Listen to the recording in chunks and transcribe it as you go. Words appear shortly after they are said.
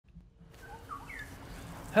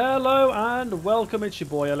Hello and welcome, it's your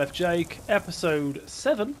boy LFJ, episode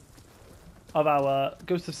 7 of our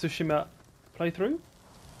Ghost of Tsushima playthrough.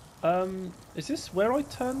 Is this where I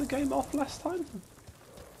turned the game off last time?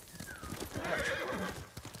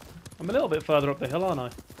 I'm a little bit further up the hill, aren't I?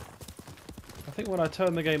 I think when I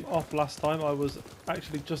turned the game off last time I was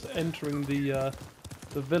actually just entering the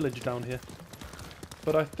village down here.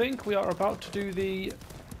 But I think we are about to do the...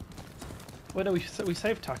 Well, no, we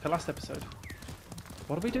saved Taka last episode.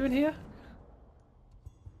 What are we doing here?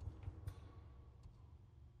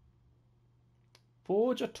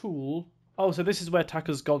 Forge a tool. Oh, so this is where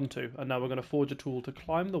Taka's gone to, and now we're going to forge a tool to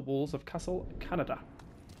climb the walls of Castle Canada.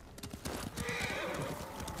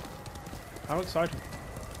 How exciting.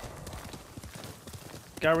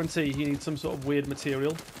 Guarantee he needs some sort of weird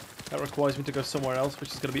material that requires me to go somewhere else,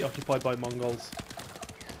 which is going to be occupied by Mongols.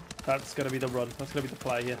 That's going to be the run. That's going to be the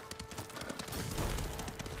play here.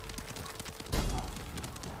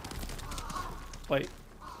 Wait.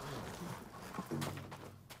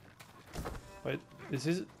 Wait, this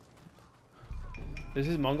is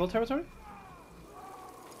Mongol territory?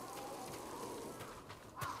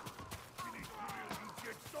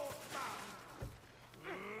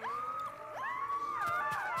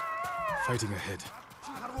 Fighting ahead.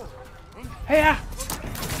 Hey!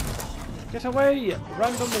 Get away,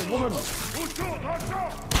 random woman!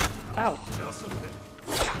 Ow!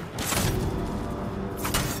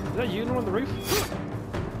 Is that Yuna on the roof?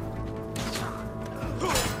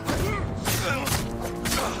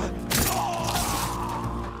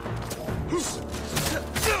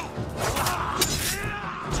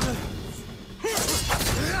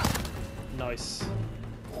 Nice.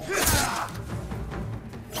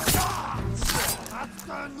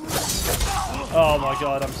 Oh my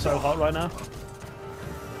god, I'm so hot right now.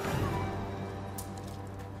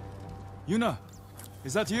 Yuna,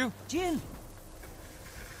 is that you? Jin!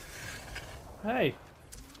 Hey.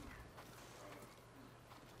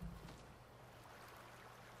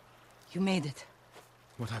 You made it.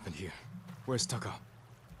 What happened here? Where's Taka?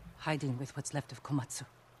 Hiding with what's left of Komatsu.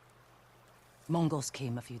 Mongols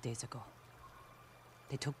came a few days ago.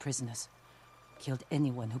 They took prisoners. Killed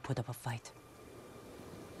anyone who put up a fight.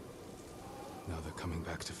 Now they're coming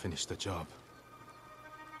back to finish the job.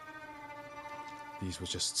 These were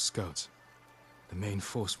just scouts. The main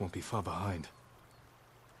force won't be far behind.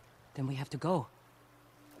 Then we have to go.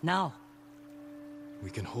 Now. We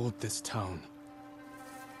can hold this town.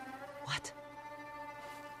 What?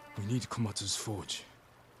 We need Komatsu's forge.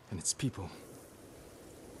 And its people.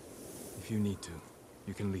 If you need to,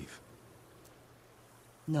 you can leave.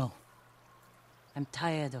 No. I'm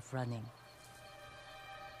tired of running.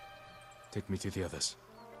 Take me to the others.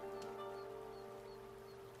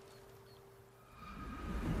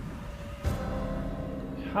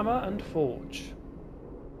 Hammer and forge.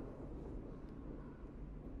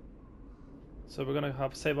 So we're going to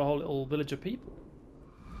save a whole little village of people.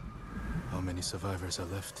 How many survivors are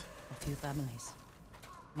left? A few families.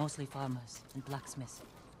 Mostly farmers and blacksmiths.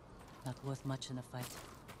 Not worth much in a fight.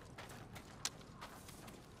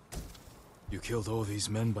 You killed all these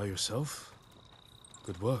men by yourself?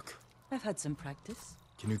 Good work. I've had some practice.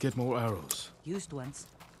 Can you get more arrows? Used ones.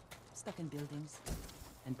 Stuck in buildings.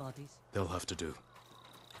 And bodies. They'll have to do.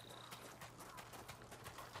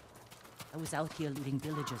 I was out here leading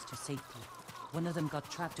villagers to safety. One of them got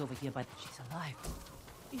trapped over here, but she's alive.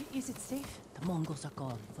 Is it safe? The Mongols are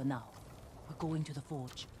gone for now. We're going to the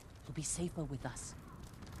forge. You'll be safer with us.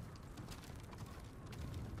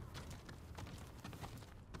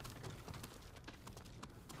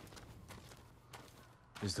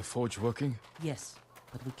 Is the forge working? Yes,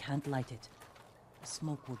 but we can't light it. The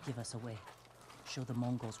smoke will give us away. Show the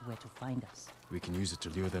Mongols where to find us. We can use it to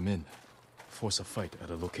lure them in. Force a fight at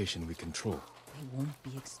a location we control. They won't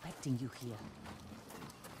be expecting you here.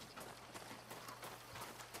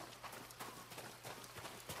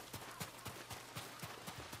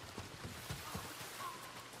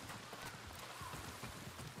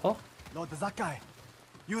 Oh? Lord Zakai,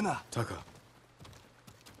 Yuna. Taka,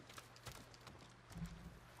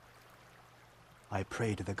 I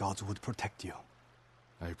prayed the gods would protect you.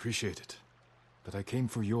 I appreciate it, but I came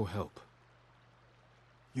for your help.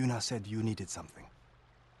 Yuna said you needed something.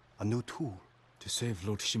 A new tool. To save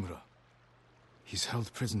Lord Shimura. He's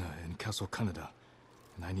held prisoner in Castle Canada,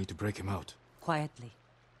 and I need to break him out. Quietly.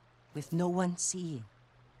 With no one seeing.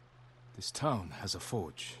 This town has a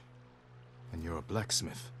forge, and you're a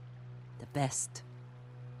blacksmith. The best.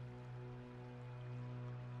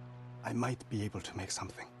 I might be able to make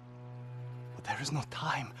something. But there is no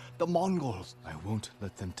time. The Mongols. I won't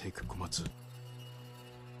let them take Komatsu.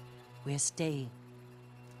 We're staying.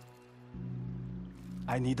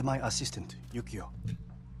 I need my assistant, Yukio.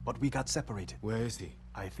 But we got separated. Where is he?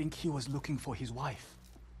 I think he was looking for his wife.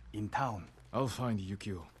 In town. I'll find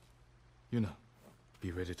Yukio. Yuna,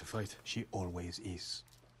 be ready to fight. She always is.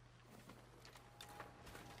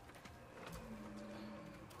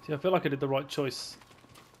 See, I feel like I did the right choice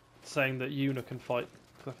saying that Yuna can fight.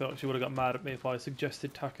 Because I feel like she would have got mad at me if I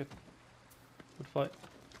suggested Taka would fight.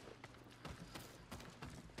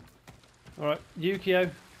 Alright,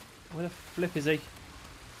 Yukio. Where the flip is he?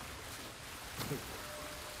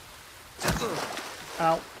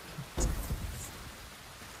 Ow.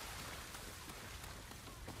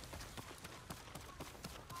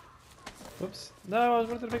 Whoops. No, I was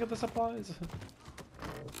ready to pick up the supplies.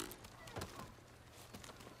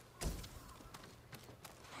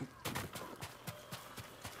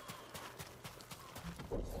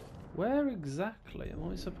 Where exactly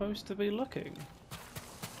am I supposed to be looking?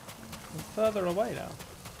 I'm further away now.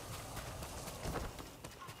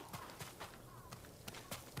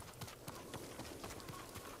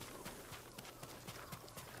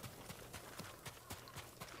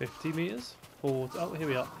 $50 meters forwards. Oh, here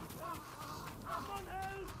we are.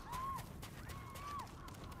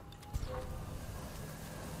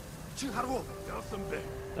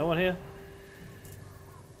 No one here.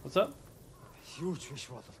 What's up?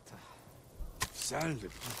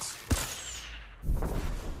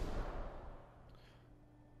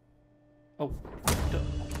 Oh,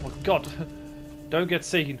 oh God! Don't get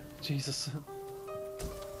seen, Jesus!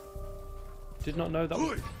 Did not know that.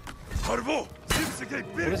 Well,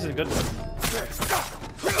 this isn't good.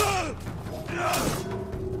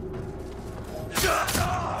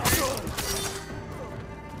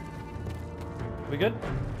 We good?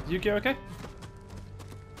 Is Yukio okay?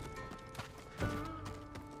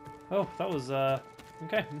 Oh, that was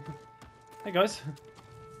okay. Hey guys.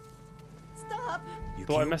 Stop!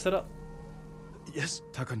 Thought I messed it up. Yes?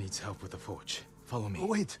 Taka needs help with the forge. Follow me.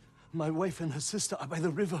 Wait. My wife and her sister are by the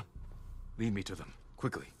river. Lead me to them,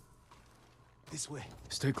 quickly. This way.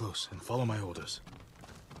 Stay close and follow my orders.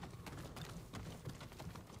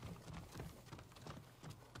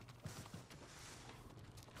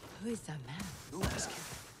 Who is that man? You ask him.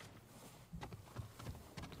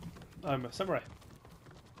 I'm a samurai.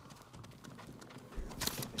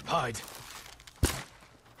 Hide.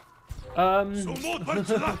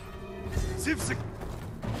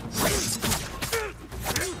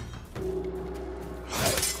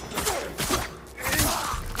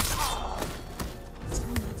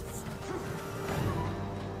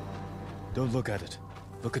 Don't look at it.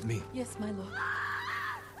 Look at me. Yes, my lord.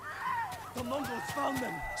 The Mongols found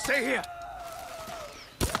them. Stay here!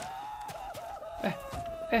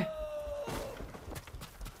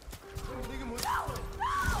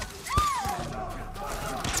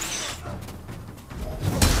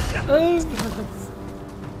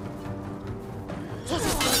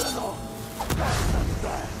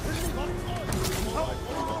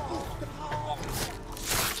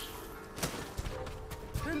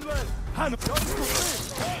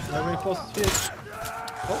 No reinforcements for you.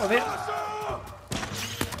 Oh, I'm here.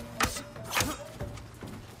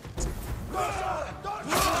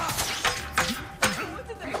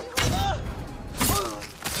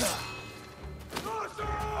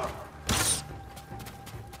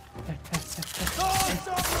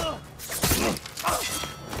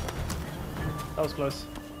 That was close.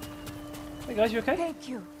 Hey guys, you okay? Thank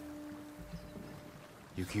you.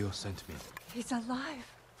 Yukio sent me. He's alive.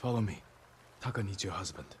 Follow me. Taka needs your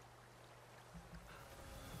husband.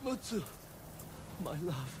 Mutsu. My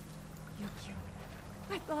love. Yukio.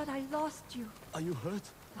 I thought I lost you. Are you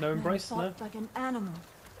hurt? No That man embrace, fought no? like an animal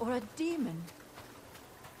or a demon.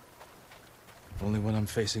 Only when I'm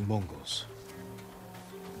facing Mongols.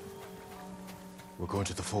 We're going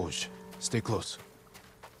to the forge. Stay close.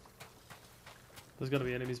 There's gonna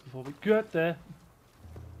be enemies before we get there.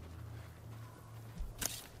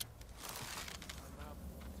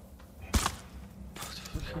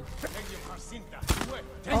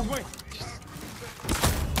 Oh.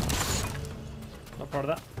 Not part of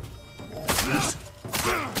that.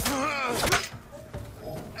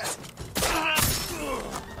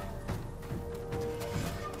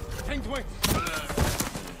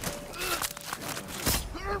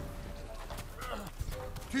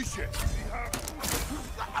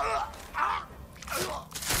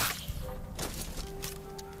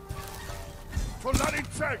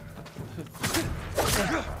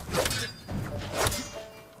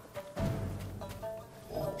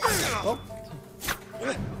 Oh.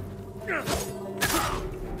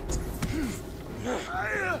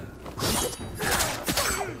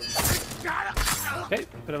 Okay,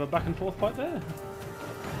 bit of a back and forth fight there.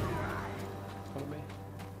 Follow me.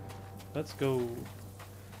 Let's go.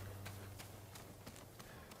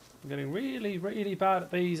 I'm getting really, really bad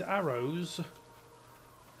at these arrows.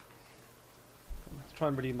 Let's try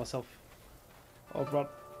and redeem myself. I've run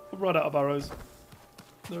out of arrows.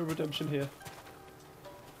 No redemption here.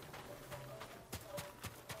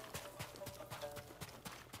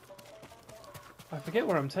 I forget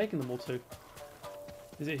where I'm taking them all to.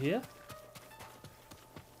 Is it here?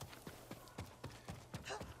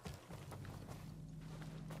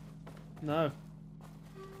 No.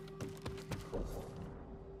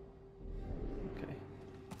 Okay.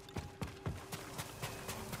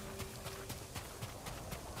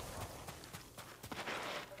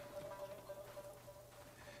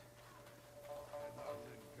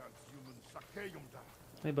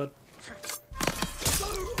 Hey, bud.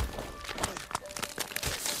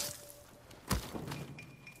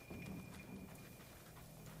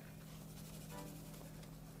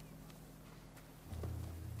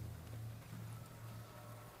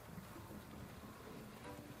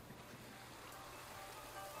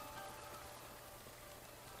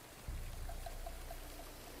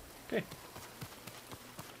 Okay.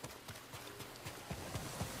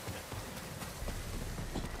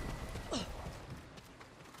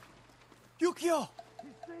 Yukio!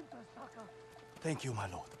 Thank you, my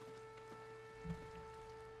lord.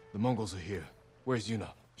 The Mongols are here. Where's Yuna?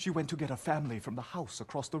 She went to get her family from the house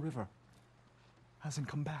across the river. Hasn't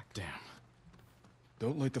come back. Damn.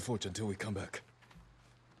 Don't light the forge until we come back.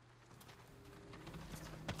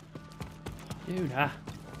 Yuna.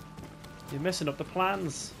 You're messing up the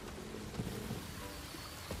plans.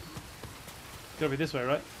 Gotta be this way,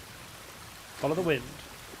 right? Follow the wind.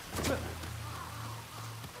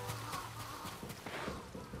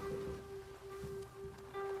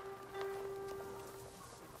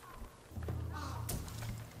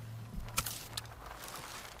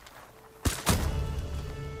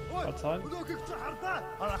 What time?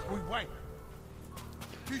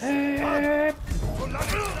 Hey.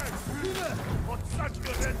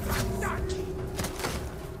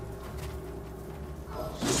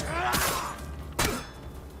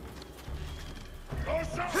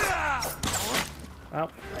 Ow.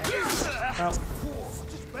 Ow.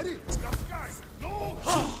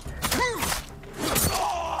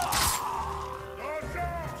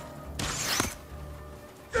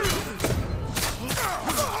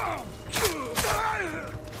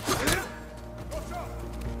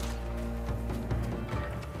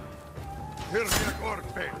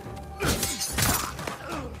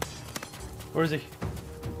 Where is he?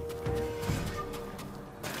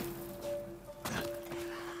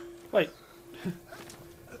 Wait.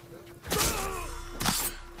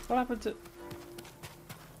 What happened to...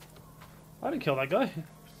 I didn't kill that guy.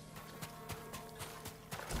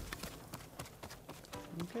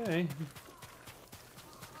 Okay.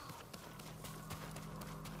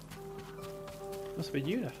 Must be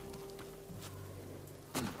Yuna.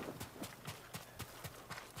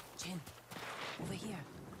 Jin, over here.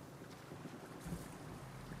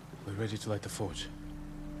 We're ready to light the forge.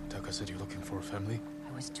 Taka said you're looking for a family?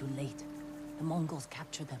 I was too late. The Mongols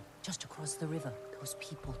captured them just across the river. Those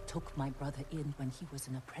people took my brother in when he was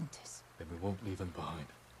an apprentice. Then we won't leave him behind.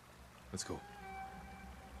 Let's go.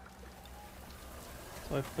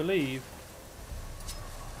 So I believe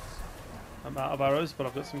I'm out of arrows, but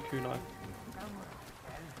I've got some kunai.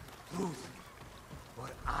 Ruth, or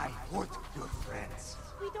I hurt your friends.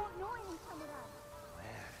 We don't know any samurai.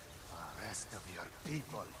 Where are the rest of your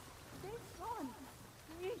people? They've gone.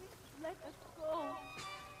 Please, let us go.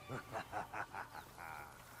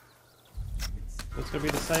 It's going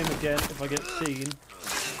to be the same again if I get seen.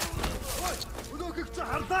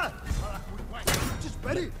 Just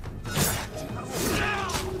ready.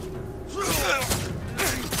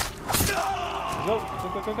 Go, go,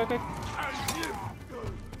 go, go, go, go.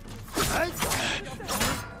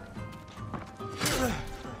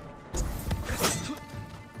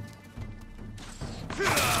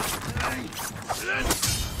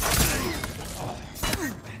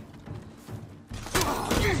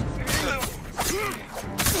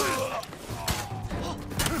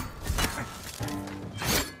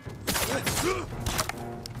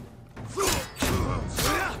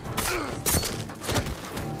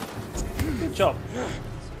 Good job.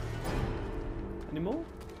 Any more?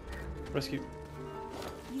 Rescue.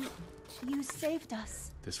 You saved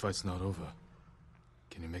us. This fight's not over.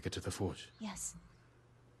 Can you make it to the forge? Yes.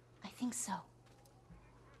 I think so.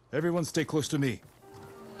 Everyone stay close to me.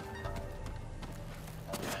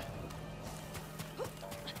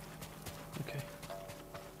 Okay.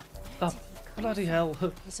 Oh, bloody hell.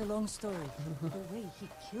 It's a long story. The way he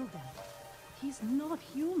killed them. He's not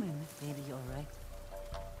human. Maybe you're right.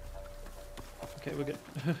 Okay, we're good.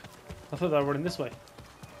 I thought they were running this way.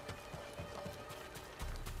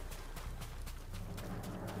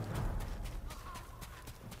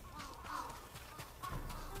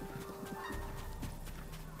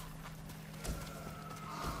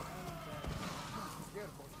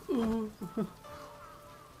 Ooh. The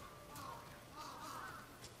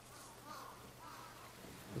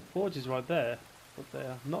forge is right there, but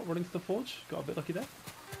they're not running to the forge. Got a bit lucky there.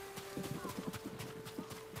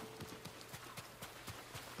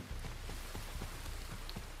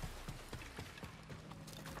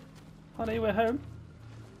 Honey, we're home.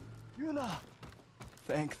 Yuna!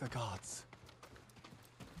 Thank the gods.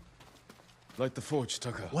 Light the forge,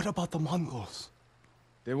 Taka. What about the Mongols?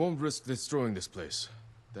 They won't risk destroying this place.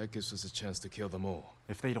 That gives us a chance to kill them all.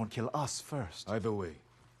 If they don't kill us first. Either way,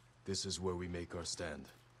 this is where we make our stand.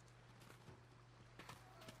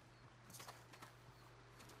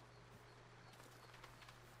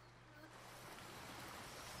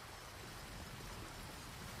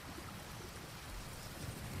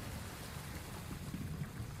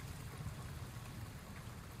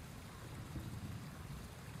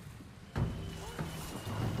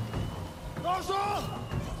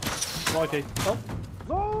 Crikey. Oh.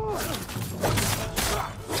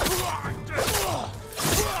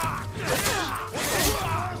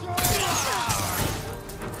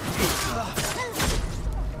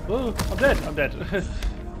 Ooh, I'm dead. I'm dead.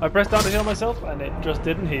 I pressed down to heal myself and it just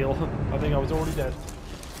didn't heal. I think I was already dead.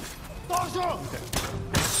 Okay.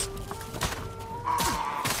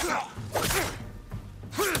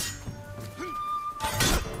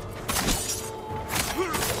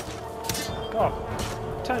 Oh,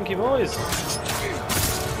 tanky boys.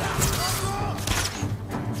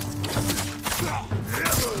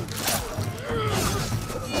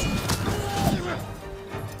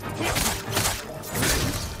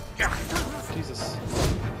 Jesus.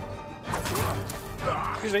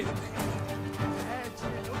 Excuse me.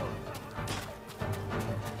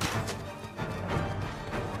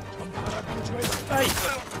 Hey!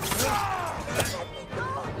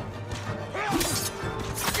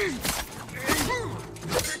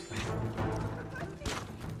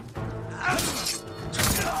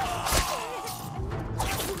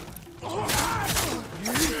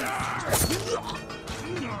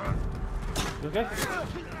 You okay?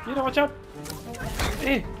 You know, watch out!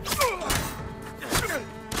 Eh!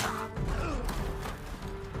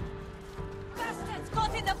 Bastards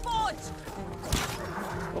got in the forge!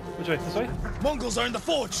 Oh, which way? This way? Mongols are in the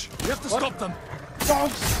forge! We have to stop them!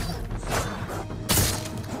 Dogs!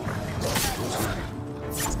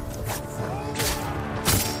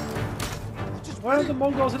 Why are the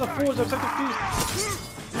Mongols in the forge? I'm so confused.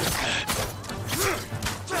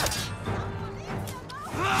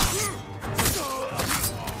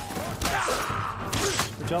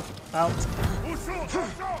 Good job. Out.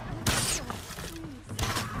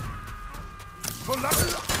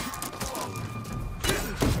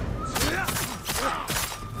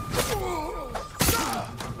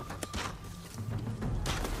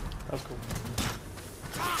 That was cool.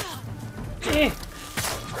 Eh!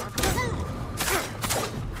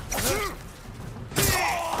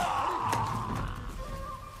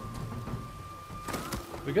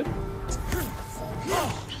 We good?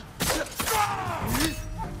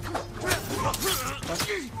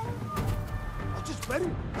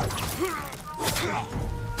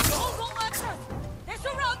 Mongol archers! They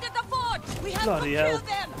surrounded the forge! We have Bloody to hell. kill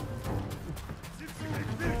them!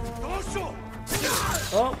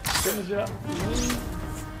 Oh, goodness, yeah.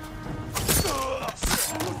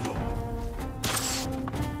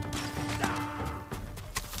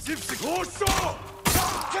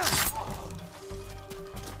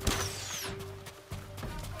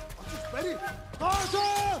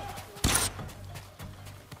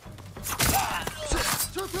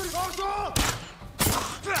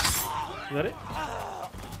 Is that it?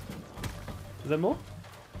 Is there more?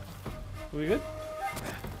 Are we good?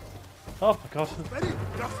 Oh my god.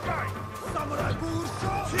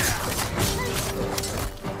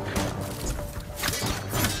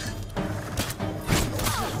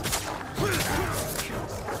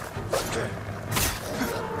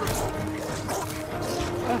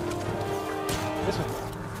 This one.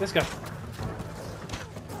 This guy.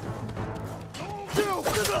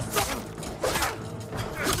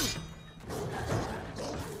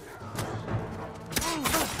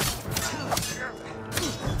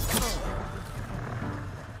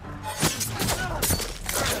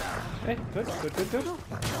 Okay, good, good, good, good.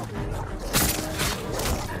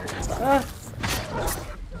 Ah!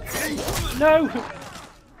 No!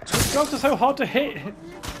 The dogs are so hard to hit!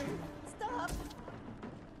 Stop!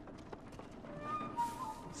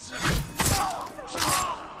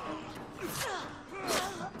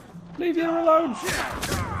 Leave him alone!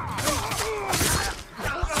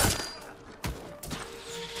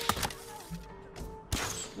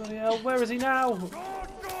 Bloody hell, where is he now?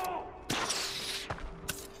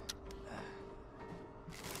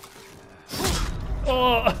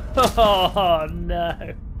 Oh, oh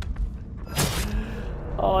no.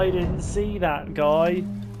 I didn't see that guy.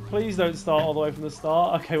 Please don't start all the way from the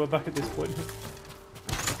start. Okay, we're back at this point.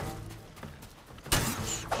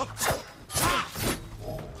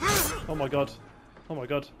 Oh my god. Oh my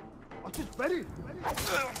god. Oh.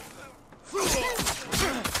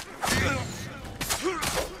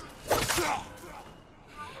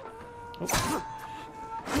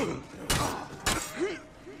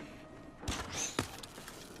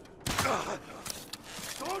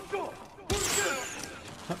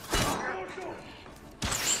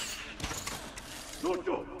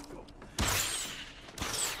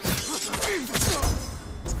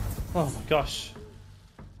 Oh my gosh.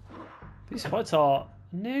 These fights are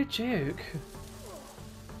no joke.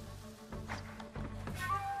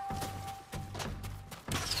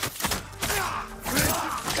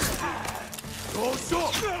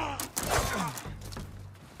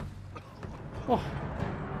 Oh.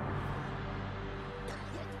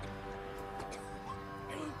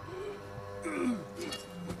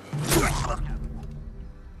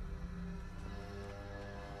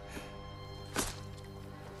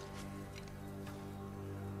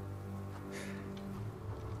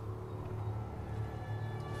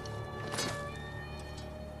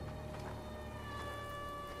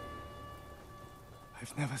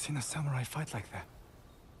 I've never seen a samurai fight like that.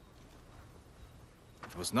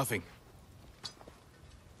 It was nothing.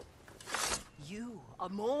 You are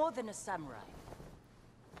more than a samurai.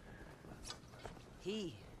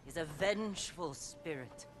 He is a vengeful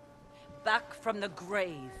spirit, back from the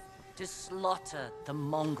grave to slaughter the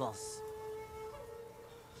Mongols.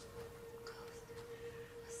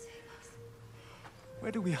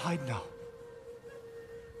 Where do we hide now?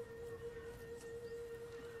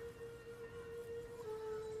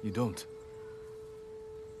 You don't.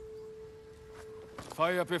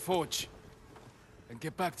 Fire up your forge. And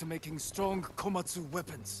get back to making strong Komatsu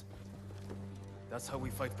weapons. That's how we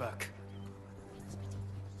fight back.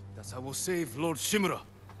 That's how we'll save Lord Shimura.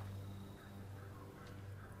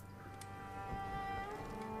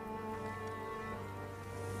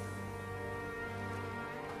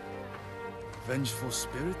 Vengeful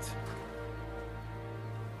spirit?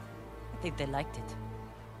 I think they liked it.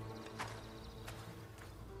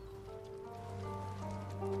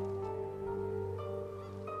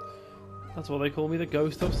 That's why they call me the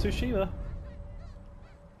Ghost of Tsushima.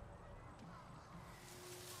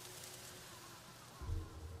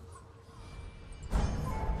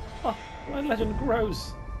 Oh, my legend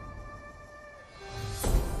grows.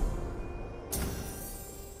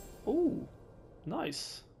 Ooh,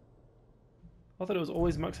 nice. I thought it was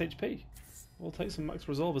always max HP. We'll take some max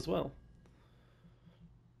resolve as well.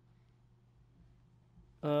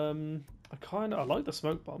 I like the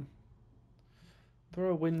smoke bomb.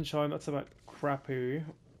 Throw a wind chime, that's about crappy.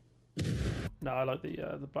 No, I like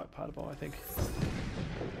the black powder bomb, I think.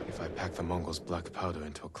 If I pack the Mongols' black powder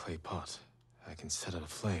into a clay pot, I can set it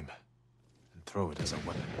aflame and throw it as a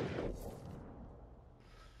weapon.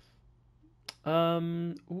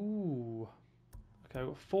 Ooh. Okay, I've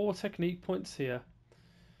got 4 technique points here.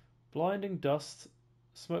 Blinding dust.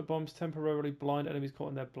 Smoke bombs temporarily blind enemies caught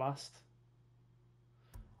in their blast.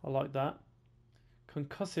 I like that.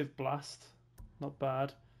 Concussive blast. Not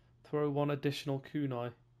bad. Throw 1 additional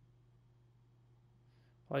kunai.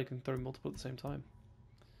 Oh, you can throw multiple at the same time.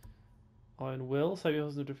 Iron Will. Save your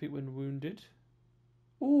husband defeat when wounded.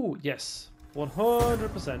 Ooh, yes.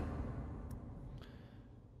 100%.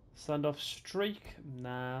 Standoff streak.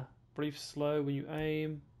 Nah. Brief slow when you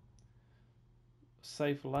aim.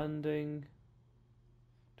 Safe landing.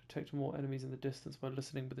 Detect more enemies in the distance by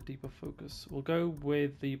listening with a deeper focus. We'll go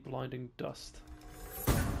with the blinding dust.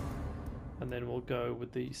 And then we'll go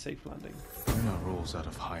with the safe landing. Yuna rolls out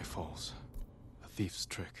of high falls. A thief's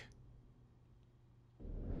trick.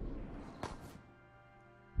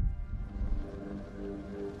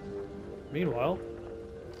 Meanwhile,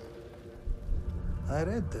 I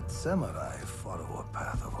read that samurai follow a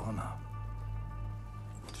path of honor.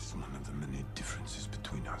 It is one of the many differences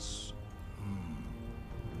between us.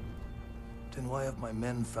 Then why have my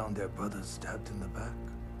men found their brothers stabbed in the back?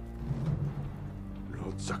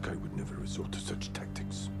 Lord Sakai would never resort to such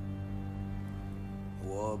tactics.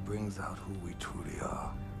 War brings out who we truly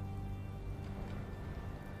are.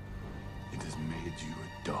 It has made you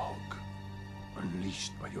a dog,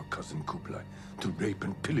 unleashed by your cousin Kublai to rape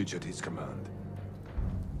and pillage at his command.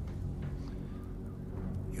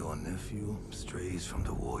 Your nephew strays from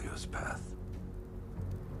the warrior's path.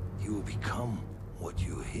 He will become what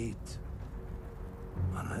you hate.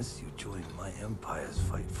 Unless you join my empire's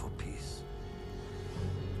fight for peace.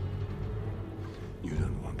 You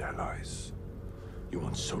don't want allies. You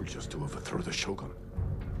want soldiers to overthrow the Shogun.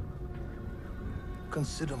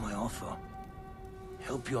 Consider my offer.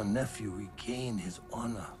 Help your nephew regain his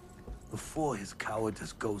honor before his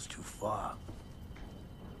cowardice goes too far.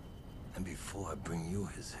 And before I bring you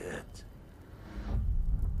his head.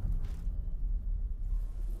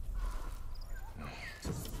 No.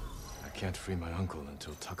 I can't free my uncle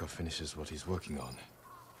until Taka finishes what he's working on.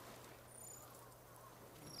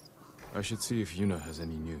 I should see if Yuna has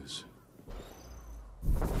any news.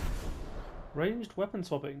 Ranged weapon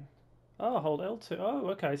swapping. Oh, hold L2. Oh,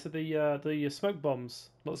 okay. So the smoke bombs,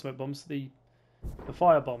 not smoke bombs, the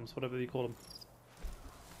fire bombs, whatever you call them.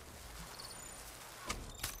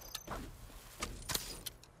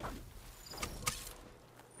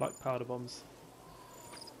 Black powder bombs.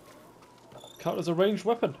 Count as a ranged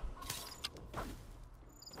weapon.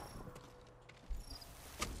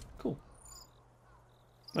 Cool.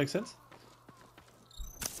 Makes sense.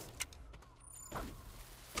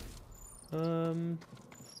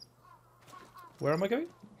 Where am I going?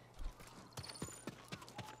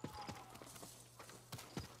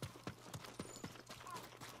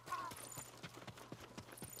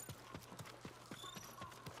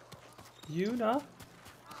 Yuna?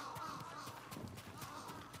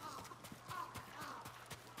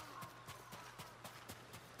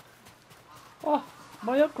 Oh,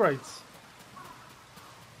 my upgrades.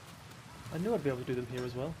 I knew I'd be able to do them here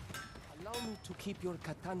as well. Allow me to keep your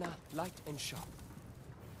katana light and sharp.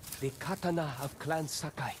 The katana of Clan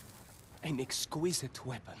Sakai. An exquisite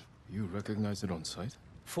weapon. You recognize it on sight?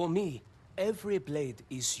 For me, every blade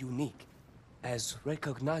is unique. As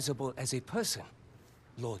recognizable as a person.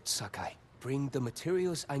 Lord Sakai, bring the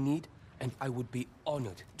materials I need, and I would be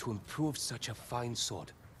honored to improve such a fine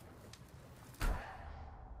sword.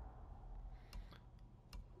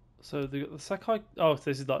 So the Sakai... Oh,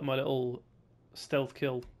 this is like my little stealth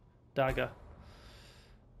kill dagger.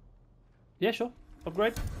 Yeah, sure.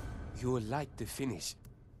 Upgrade. You'll like the finish.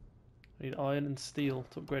 I need iron and steel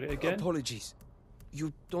to upgrade it again. Apologies.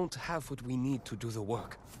 You don't have what we need to do the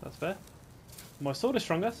work. That's fair. My sword is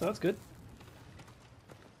stronger, so that's good.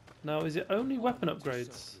 Now, is it only weapon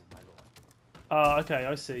upgrades? Ah, okay,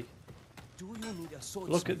 I see. Do you need a sword?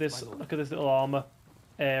 Look at this. Look at this little armor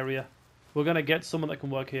area. We're gonna get someone that can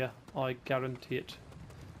work here. I guarantee it.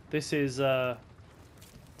 This is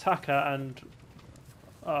Taka and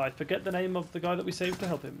I forget the name of the guy that we saved to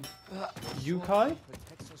help him. Yukai?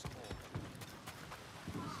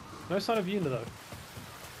 No sign of Yuna though.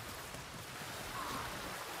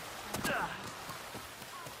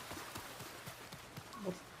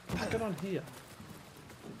 What's going on here?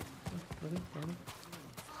 Nothing?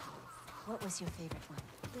 What was your favorite one?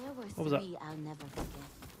 There were What was that? three I'll never forget.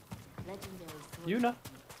 Legendary swords. Yuna?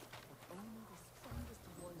 Only the strongest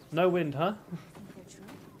warriors No wind, huh? think they're true.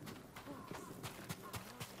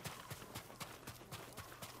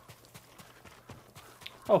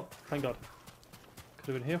 Oh, thank God.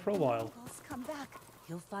 Could have been here for a while. Mongols come back.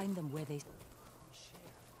 He'll find them where they...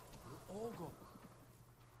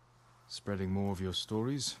 Spreading more of your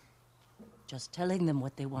stories? Just telling them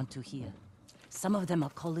what they want to hear. Some of them are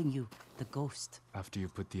calling you the ghost. After you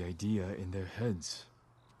put the idea in their heads.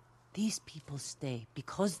 These people stay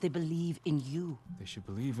because they believe in you. They should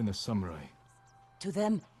believe in the samurai. To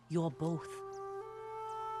them, you're both.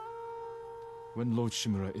 When Lord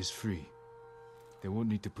Shimura is free, they won't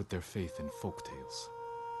need to put their faith in folktales.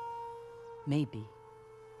 Maybe.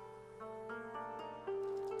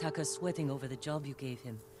 Taka's sweating over the job you gave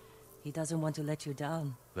him. He doesn't want to let you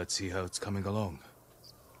down. Let's see how it's coming along.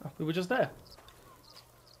 Oh, we were just there.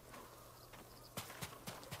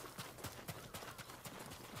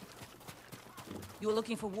 You were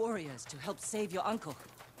looking for warriors to help save your uncle.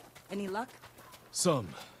 Any luck? Some.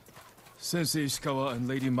 Sensei Ishikawa and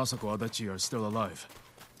Lady Masako Adachi are still alive.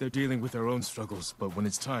 They're dealing with their own struggles, but when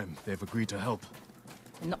it's time, they've agreed to help.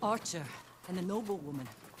 An archer and a noblewoman.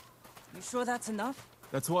 You sure that's enough?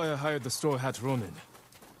 That's why I hired the Straw Hat Ronin.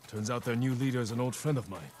 Turns out their new leader is an old friend of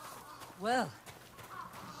mine. Well,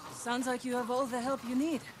 sounds like you have all the help you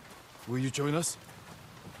need. Will you join us?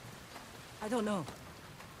 I don't know.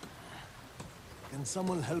 Can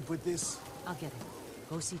someone help with this? I'll get it.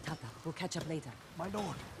 Go see Taka. We'll catch up later. My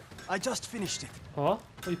lord, I just finished it. Oh,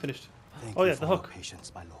 are you finished? Thank Oh you yeah, for the your hook.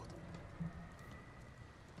 patience, my lord.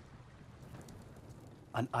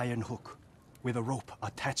 An iron hook with a rope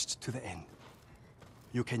attached to the end.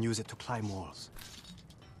 You can use it to climb walls.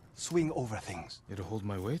 swing over things. It'll hold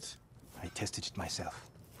my weight? I tested it myself.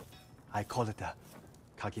 I call it a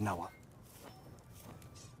Kaginawa.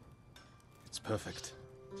 It's perfect.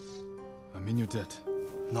 I'm in your debt.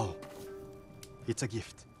 No. It's a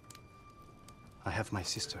gift. I have my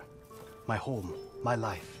sister, my home, my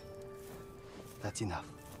life. That's enough.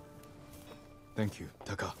 Thank you,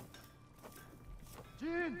 Taka.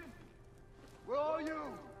 Jin! Where are you?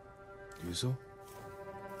 Yuzo?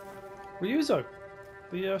 Ryuzo,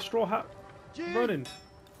 the straw hat Jin! Ronin.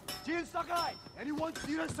 Jin Sakai! Anyone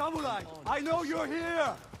see the samurai? I know you're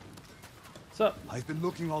here! What's up? I've been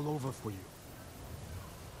looking all over for you.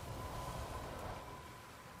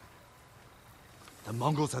 The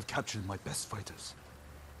Mongols have captured my best fighters.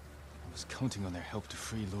 I was counting on their help to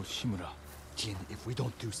free Lord Shimura. Jin, if we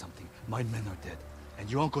don't do something, my men are dead,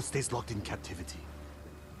 and your uncle stays locked in captivity.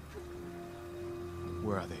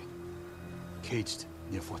 Where are they? Caged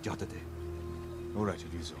near Fort Yatate. All right,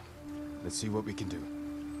 Ryuzo. Let's see what we can do.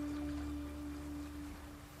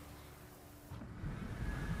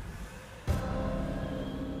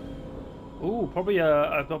 Ooh, probably an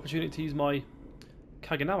opportunity to use my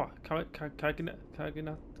Kaginawa.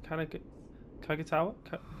 Kagitawa?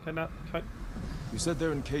 You said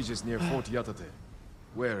they're in cages near Fort Yatate.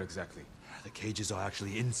 Where exactly? The cages are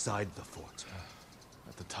actually inside the fort.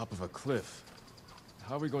 At the top of a cliff.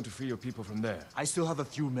 How are we going to free your people from there? I still have a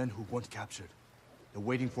few men who weren't captured. They're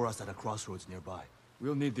waiting for us at a crossroads nearby.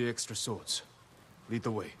 We'll need the extra swords. Lead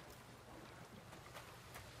the way.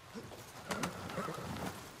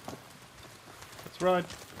 That's right.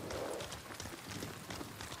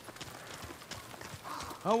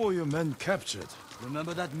 How were your men captured?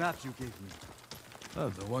 Remember that map you gave me? Oh,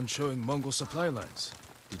 the one showing Mongol supply lines.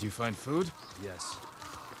 Did you find food? Yes.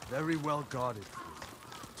 Very well guarded.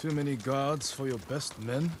 Too many guards for your best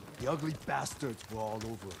men? The ugly bastards were all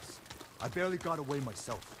over us. I barely got away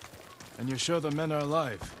myself. And you're sure the men are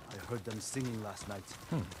alive? I heard them singing last night.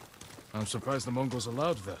 I'm surprised the Mongols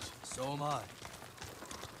allowed that. So am I.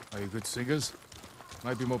 Are you good singers?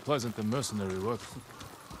 Might be more pleasant than mercenary work.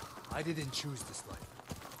 I didn't choose this life.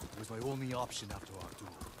 It was my only option after our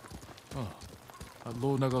duel. Oh, at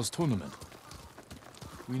Lord Naga's tournament.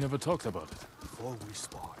 We never talked about it. Before we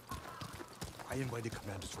sparred, I invited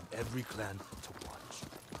commanders from every clan to watch.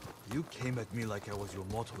 You came at me like I was your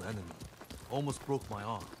mortal enemy. Almost broke my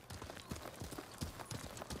arm.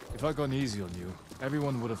 If I'd gone easy on you,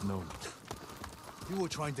 everyone would have known. You were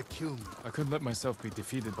trying to kill me. I couldn't let myself be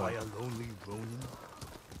defeated By by... a lonely Ronin?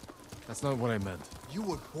 That's not what I meant. You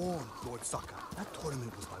were born, Lord Sakai. That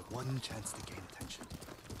tournament was my one chance to gain attention.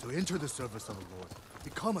 To enter the service of a lord.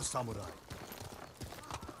 Become a samurai.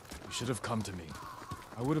 You should have come to me.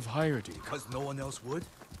 I would have hired you. Because no one else would?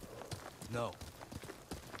 No.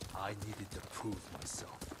 I needed to prove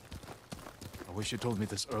myself. I wish you told me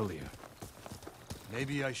this earlier.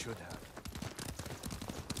 Maybe I should have.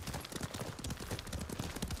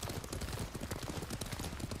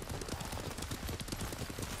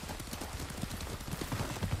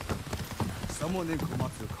 Someone in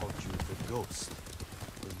Komatsu called you the Ghost.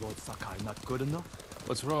 Was Lord Sakai not good enough?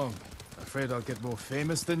 What's wrong? Afraid I'll get more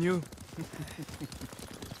famous than you?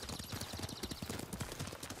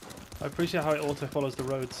 I appreciate how it auto follows the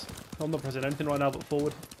roads. I'm not pressing anything right now but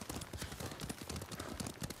forward.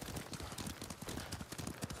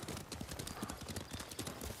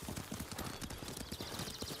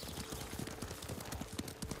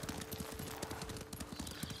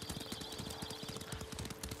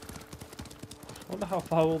 I wonder how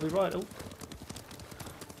far we'll be right. Oh.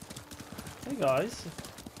 Hey guys.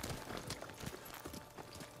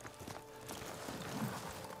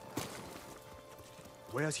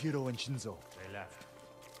 Where's Hiro and Shinzo? They left.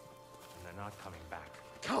 And they're not coming back.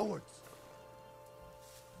 Cowards!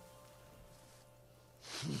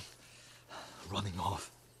 Running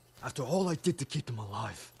off. After all I did to keep them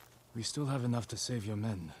alive. We still have enough to save your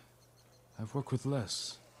men. I've worked with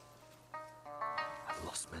less. I've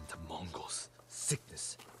lost men to Mongols,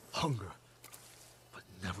 sickness, hunger. But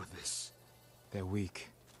never this. They're weak.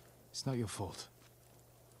 It's not your fault.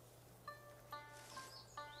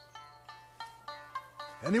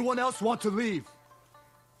 Anyone else want to leave?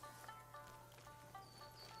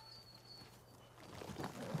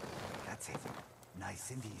 That's it.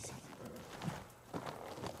 Nice and easy.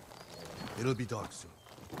 It'll be dark soon.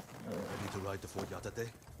 Ready to ride to Fort Yatate?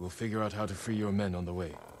 We'll figure out how to free your men on the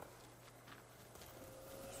way.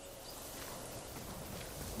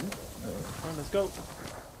 Alright, let's go.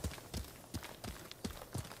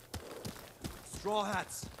 Straw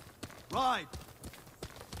hats! Ride!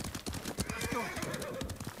 Let's go!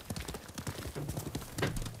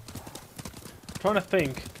 Trying to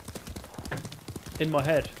think in my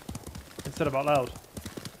head instead of out loud,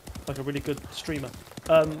 like a really good streamer.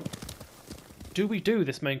 Do we do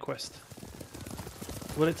this main quest?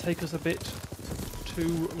 Will it take us a bit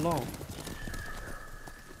too long?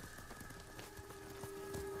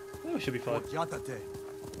 Oh, we should be fine.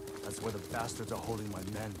 That's where the bastards are holding my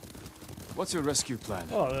men. What's your rescue plan?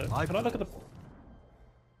 Oh, can I look at the...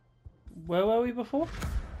 Where were we before?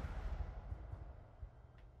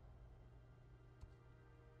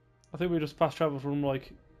 I think we just fast traveled from,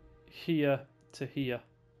 like, here to here.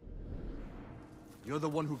 You're the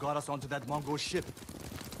one who got us onto that Mongol ship.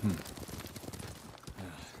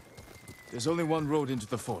 There's only one road into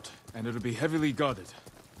the fort, and it'll be heavily guarded.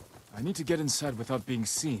 I need to get inside without being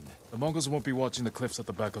seen. The Mongols won't be watching the cliffs at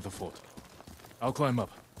the back of the fort. I'll climb up,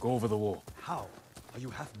 go over the wall. How? Are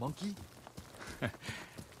you half monkey?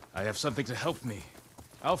 I have something to help me.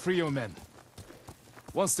 I'll free your men.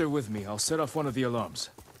 Once they're with me, I'll set off one of the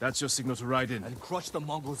alarms. That's your signal to ride in. And crush the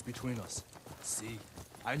Mongols between us. See?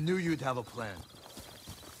 I knew you'd have a plan.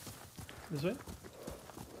 This way?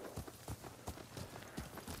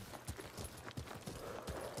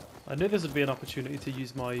 I knew this would be an opportunity to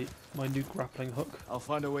use my new grappling hook. I'll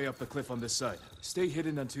find a way up the cliff on this side. Stay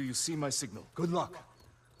hidden until you see my signal. Good luck.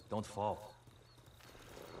 Don't fall.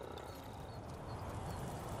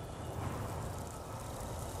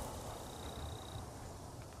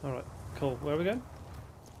 Alright, cool. Where are we going?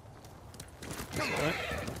 Alright.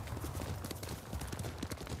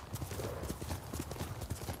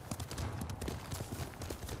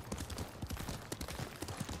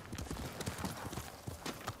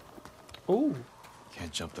 Ooh.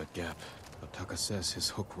 Can't jump that gap, but Taka says his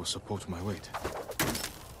hook will support my weight.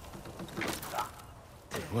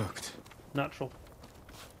 It worked. Natural.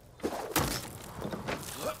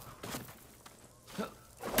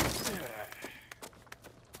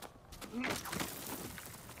 I'm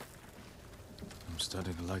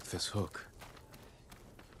starting to like this hook.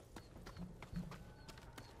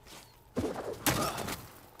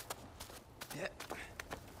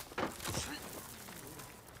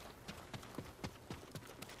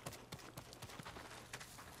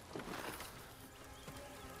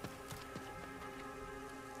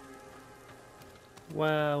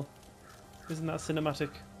 Wow. Isn't that cinematic?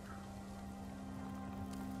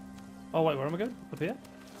 Oh wait, where am I going? Up here?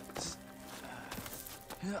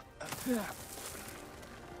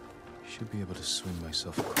 Should be able to swing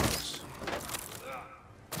myself across.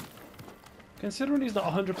 Considering he's not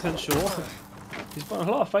 100% sure, he's got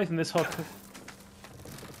a lot of faith in this hook. If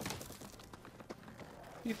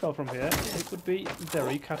he fell from here, it would be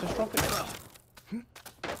very catastrophic.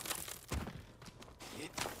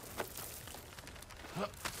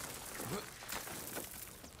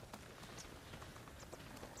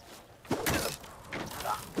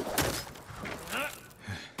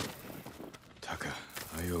 Taka,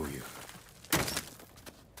 I owe you.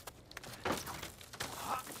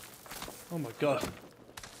 Oh my god.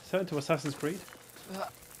 Turn to Assassin's Creed.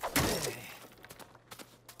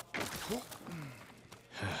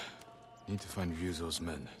 Need to find Ryuzo's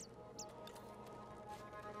men.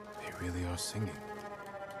 They really are singing.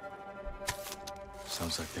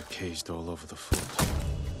 Sounds like they're caged all over the fort.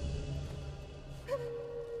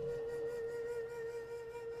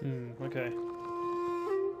 Okay.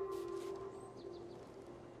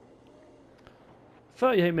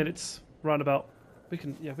 38 minutes, roundabout. We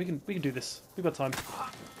can do this. We've got time.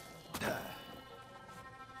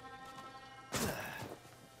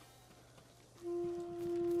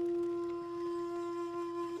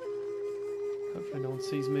 Hopefully no one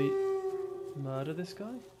sees me murder this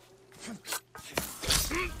guy.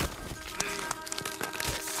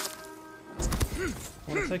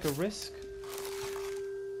 Want to take a risk?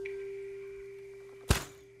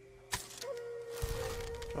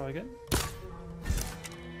 Try again.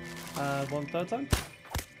 One third time.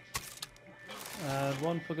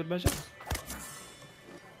 One for good measure.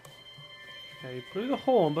 Okay, blew the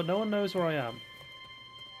horn, but no one knows where I am.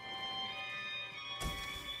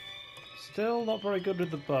 Still not very good with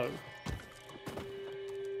the bow.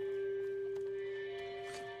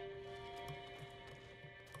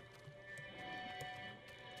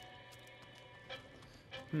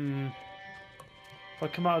 If I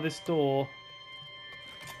come out of this door,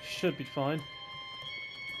 should be fine.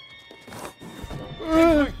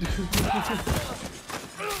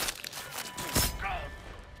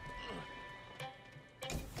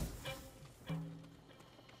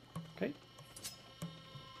 Okay.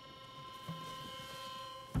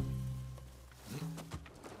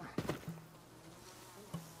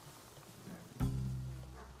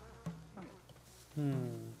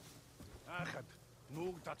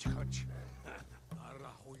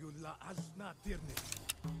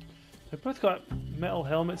 They've both got metal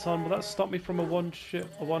helmets on, but that stopped me from a one shot.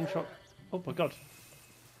 Oh my god.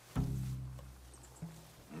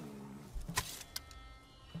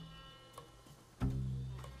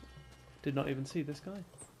 Did not even see this guy.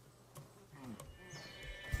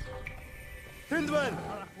 Hindman!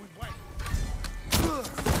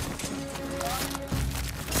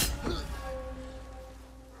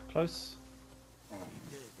 Close. Dead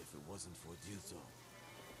if it wasn't for Dilzo.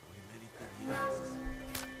 We made it.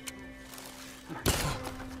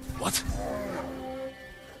 What?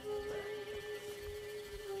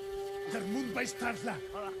 Der Mund bei Starla.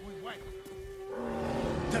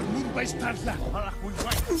 Der Mund bei Starla. Mund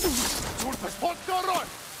bei Starla.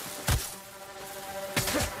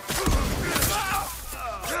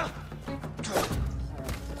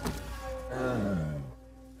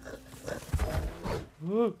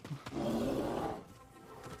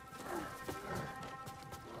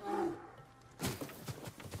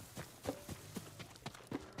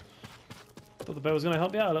 Thought the bear was going to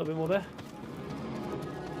help me out a little bit more there.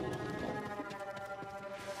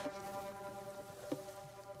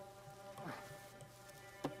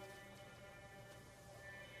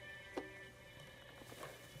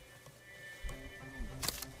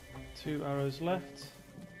 Two arrows left.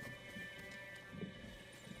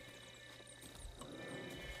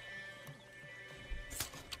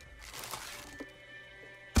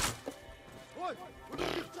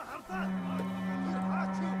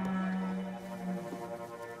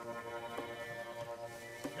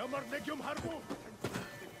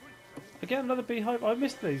 Again, another beehive. I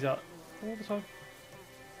missed these out all the time.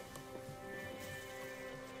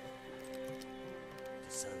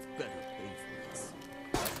 Deserve better pay for this.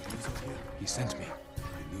 He sent me. I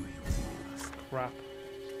knew he was with us. Crap.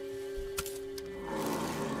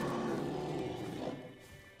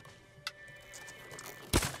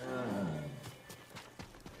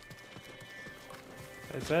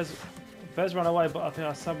 Okay, bears ran away, but I think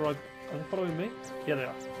our samurai are they following me? Yeah, they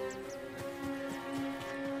are.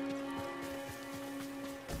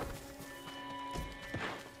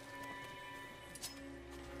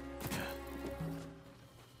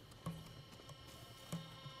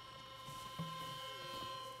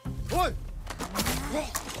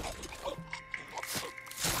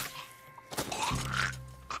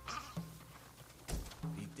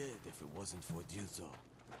 Be dead if it wasn't for Dilzo.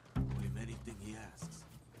 Will him anything he asks.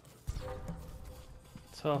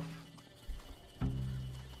 Tough.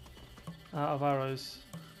 Out of arrows.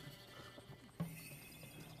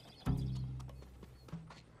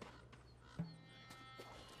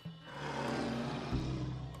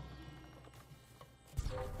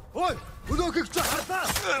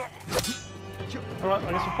 Alright,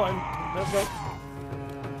 I guess we're fighting. Let's go.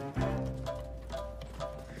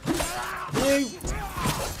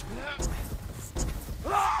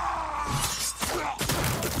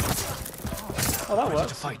 Oh, that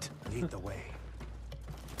works. Fight. Lead the way.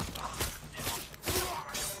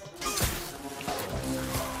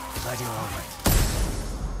 Glad you're all right.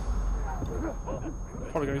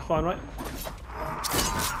 Probably gonna be fine, right?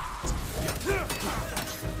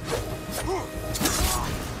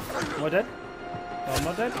 Am I dead? No, I'm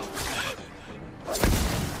not dead.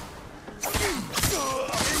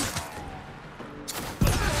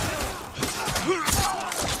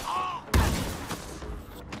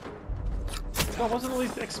 God, wasn't all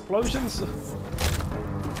these explosions? I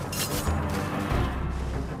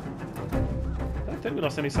don't think we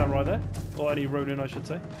lost any samurai there. Or any ronin, I should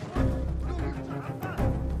say.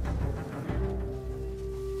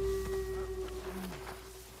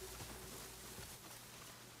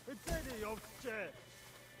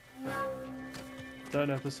 Don't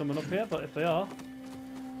know if there's someone up here, but if they are,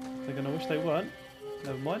 they're gonna wish they weren't.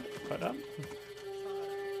 Never mind. Back down.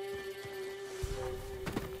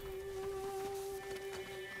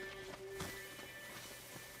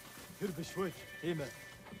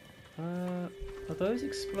 Are those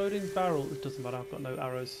exploding barrels? It doesn't matter, I've got no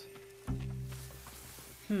arrows.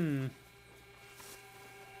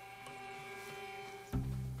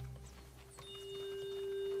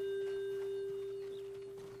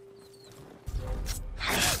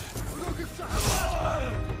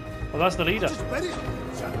 Well, that's the leader.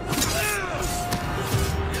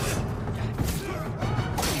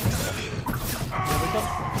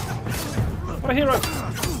 What a hero!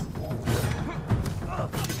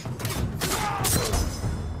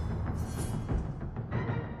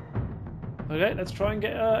 Okay, let's try and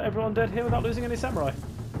get everyone dead here without losing any samurai.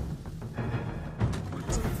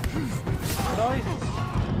 Did I?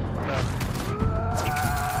 No.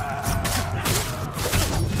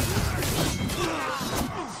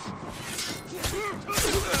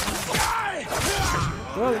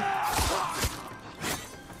 Whoa.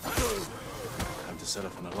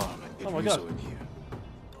 Oh my god.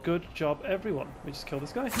 Good job, everyone. We just killed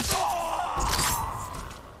this guy.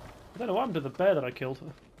 I don't know what happened to the bear that I killed.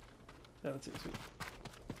 Yeah, that's it. Sweet.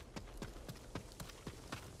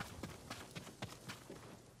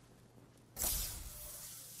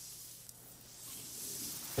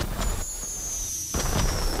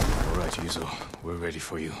 Alright, Yuzo. We're ready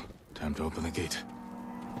for you. Time to open the gate.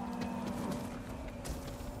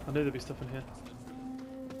 I knew there'd be stuff in here.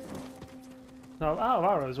 Now, I'm out of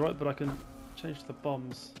arrows, right? But I can change the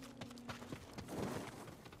bombs.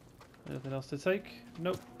 Anything else to take?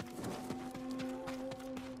 Nope.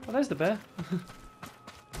 Oh, there's the bear.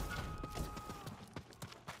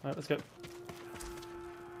 Alright, let's go.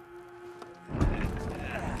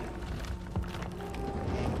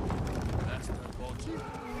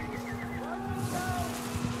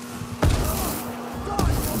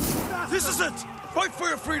 This is it! Fight for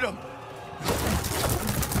your freedom!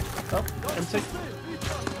 Oh, empty.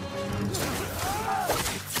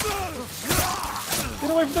 Get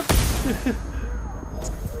away from them!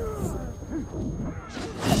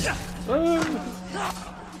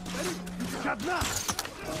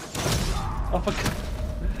 Oh,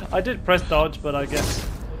 fuck. I did press dodge, but I guess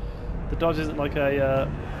the dodge isn't like a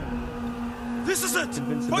This is it!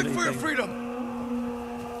 Fight for your freedom!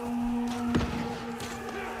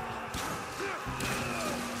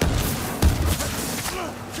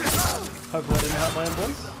 Hopefully I didn't hurt my own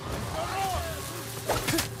boys.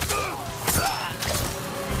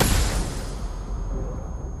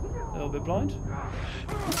 A little bit blind.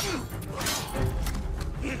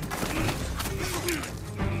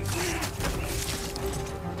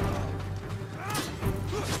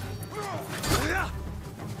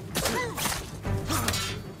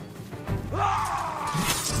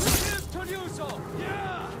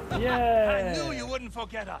 Yeah! I knew you wouldn't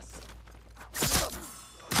forget us.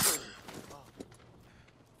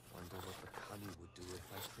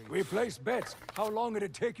 We placed bets. How long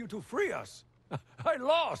it'd take you to free us? I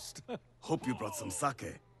lost. Hope you brought some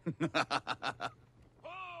sake.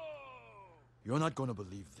 You're not gonna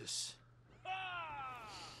believe this.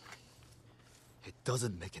 It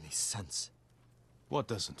doesn't make any sense. What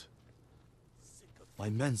doesn't? My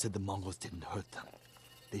men said the Mongols didn't hurt them.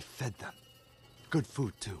 They fed them. Good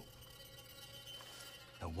food, too.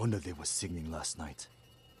 No wonder they were singing last night.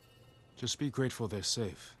 Just be grateful they're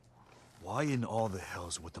safe. Why in all the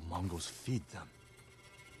hells would the Mongols feed them?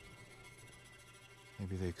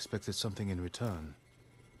 Maybe they expected something in return.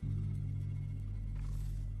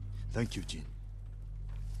 Thank you, Jin.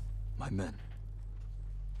 My men.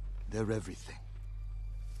 They're everything.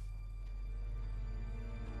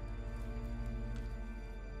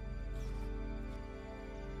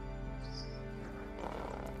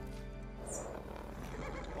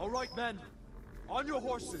 All right, men. On your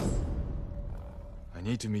horses. I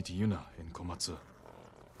need to meet Yuna in Komatsu.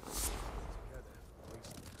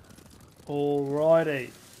 Alrighty.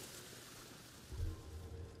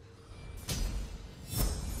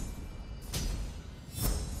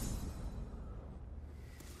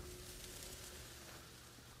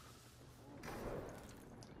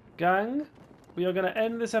 Gang, we are going to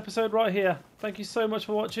end this episode right here. Thank you so much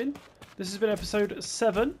for watching. This has been episode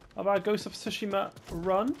 7 of our Ghost of Tsushima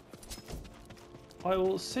run. I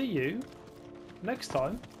will see you next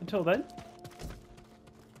time. Until then,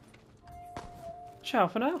 ciao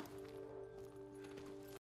for now.